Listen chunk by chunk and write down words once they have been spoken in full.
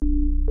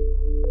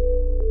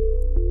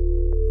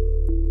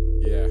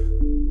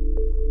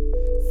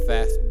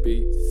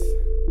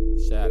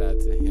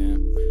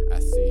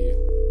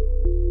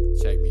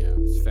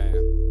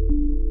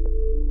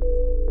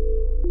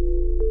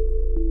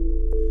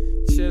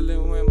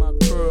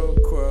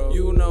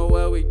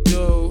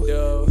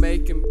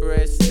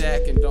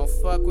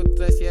fuck with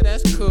us, yeah,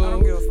 that's cool. I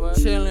don't give a fuck.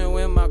 Chillin'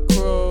 with my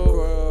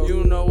crew,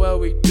 you know what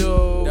we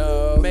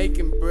do.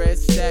 Making bread,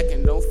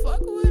 stacking, don't fuck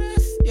with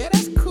us, yeah,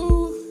 that's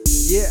cool.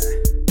 Yeah,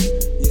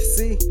 you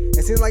see,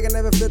 it seems like I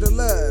never feel the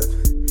love.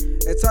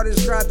 It's hard to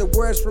describe the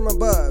words from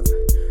above,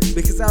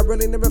 because I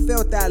really never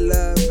felt that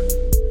love.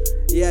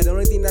 Yeah, the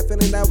only thing that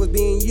feeling that was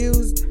being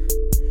used,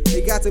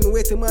 it got to me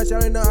way too much, I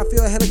don't know, I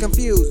feel hella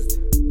confused.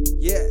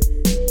 Yeah,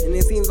 and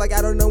it seems like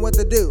I don't know what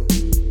to do.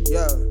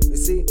 Yo, you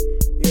see,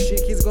 if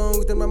shit keeps going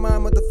within my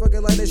mind,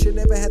 motherfucker, like that shit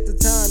never had the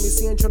time. You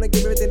see, I'm tryna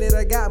give everything that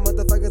I got,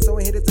 motherfucker, so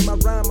I hit it to my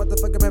rhyme,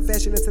 motherfucker, my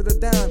fashion into the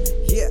dime.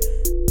 Yeah,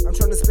 I'm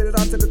tryna spit it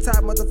all to the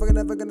top, motherfucker,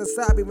 never gonna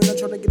stop, even I'm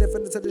tryna get it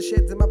from the touch of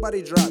shit till my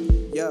body drop.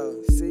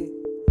 Yo, see,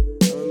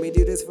 let me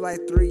do this for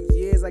like 3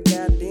 years, I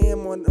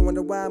goddamn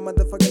wonder why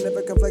motherfucker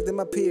never conflicted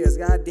my peers.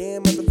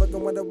 Goddamn, motherfucker,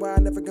 wonder why I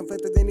never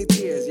conflicted any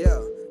tears.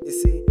 Yo, you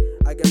see,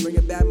 I can bring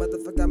it back,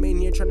 motherfucker, I'm in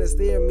here tryna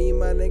steer. Me and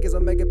my niggas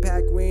on make a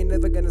pack, we ain't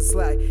never gonna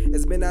slack.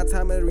 It's been our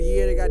time every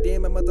year,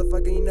 goddamn it,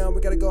 motherfucker, you know,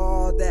 we gotta go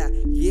all that.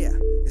 Yeah,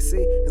 you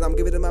see, cause I'm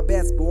giving it my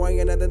best, boy, ain't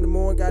got nothing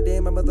more,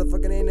 goddamn, my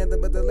motherfucker ain't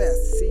nothing but the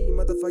less. See,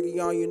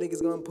 motherfucker, all you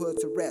niggas gonna put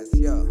to rest,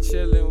 yo.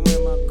 Chillin'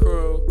 with my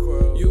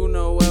crew, you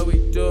know what we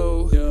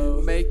do.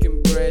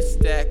 Making bread,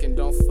 stacking,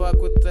 don't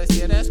fuck with us,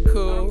 yeah, that's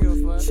cool.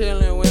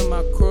 Chillin' with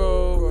my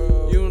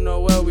crew, you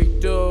know what we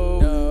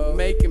do.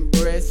 Making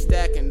bread,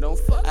 stacking, don't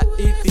fuck with us.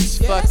 I eat these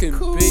fucking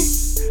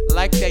beats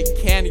like they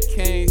candy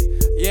canes.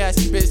 Yeah, I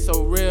spit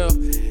so real,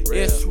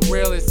 it's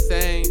real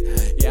insane.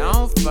 Yeah, I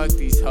don't fuck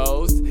these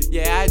hoes.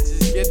 Yeah, I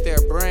just get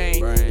their brain.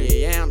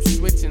 Yeah, I'm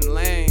switching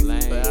lanes,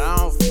 but I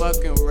don't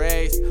fucking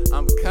race.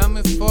 I'm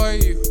coming for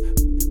you,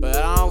 but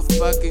I don't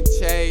fucking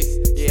chase.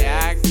 Yeah,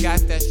 I got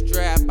that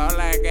strap, all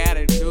I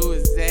gotta do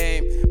is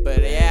aim.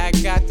 But yeah,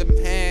 I got them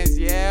hands,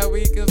 yeah,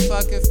 we can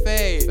fucking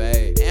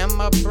fade. And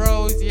my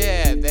bros,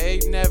 yeah, they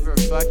never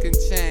fucking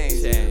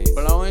change.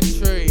 Blowing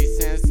trees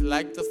since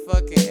like the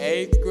fucking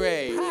 8th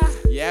grade.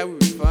 Yeah, we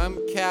from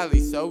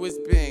Cali, so it's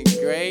been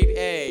grade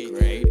A.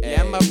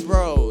 Yeah, my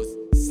bros,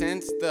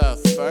 since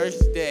the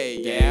first day.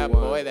 Yeah,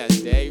 boy,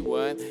 that's day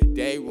one.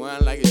 Day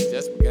one like it's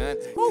just begun.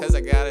 Cause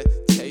I gotta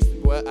taste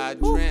what I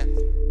dreamt.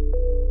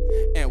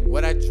 And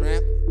what I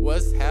dreamt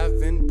was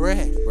having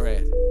bread.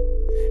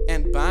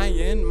 And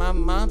buying my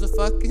mom's a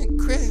fucking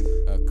crib.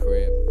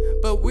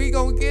 But we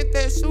gon' get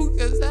that shoe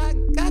cause I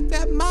got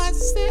that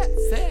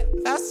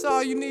mindset. That's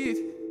all you need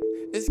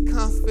is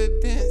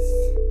confidence.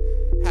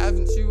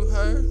 Haven't you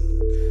heard?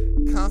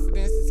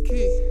 Confidence is key.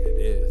 It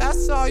is.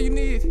 That's all you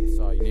need.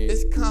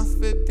 Is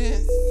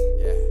confidence.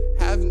 Yeah.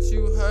 Haven't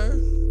you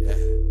heard?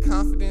 Yeah.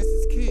 Confidence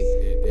is key.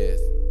 It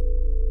is.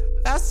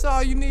 That's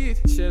all you need.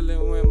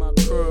 Chillin' with my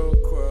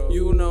crew,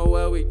 you know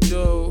what we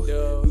do.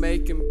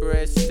 Making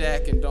bread,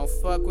 stacking, don't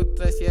fuck with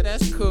us, yeah,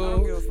 that's cool.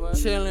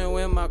 Chillin'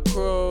 with my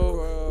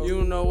crew,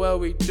 you know what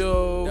we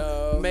do.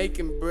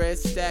 Making bread,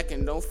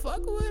 stacking, don't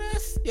fuck with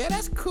us, yeah,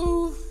 that's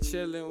cool.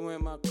 Chillin'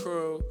 with my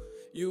crew,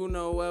 you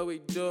know what we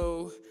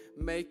do.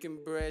 Making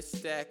bread,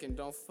 stacking,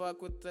 don't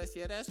fuck with us,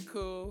 yeah, that's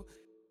cool.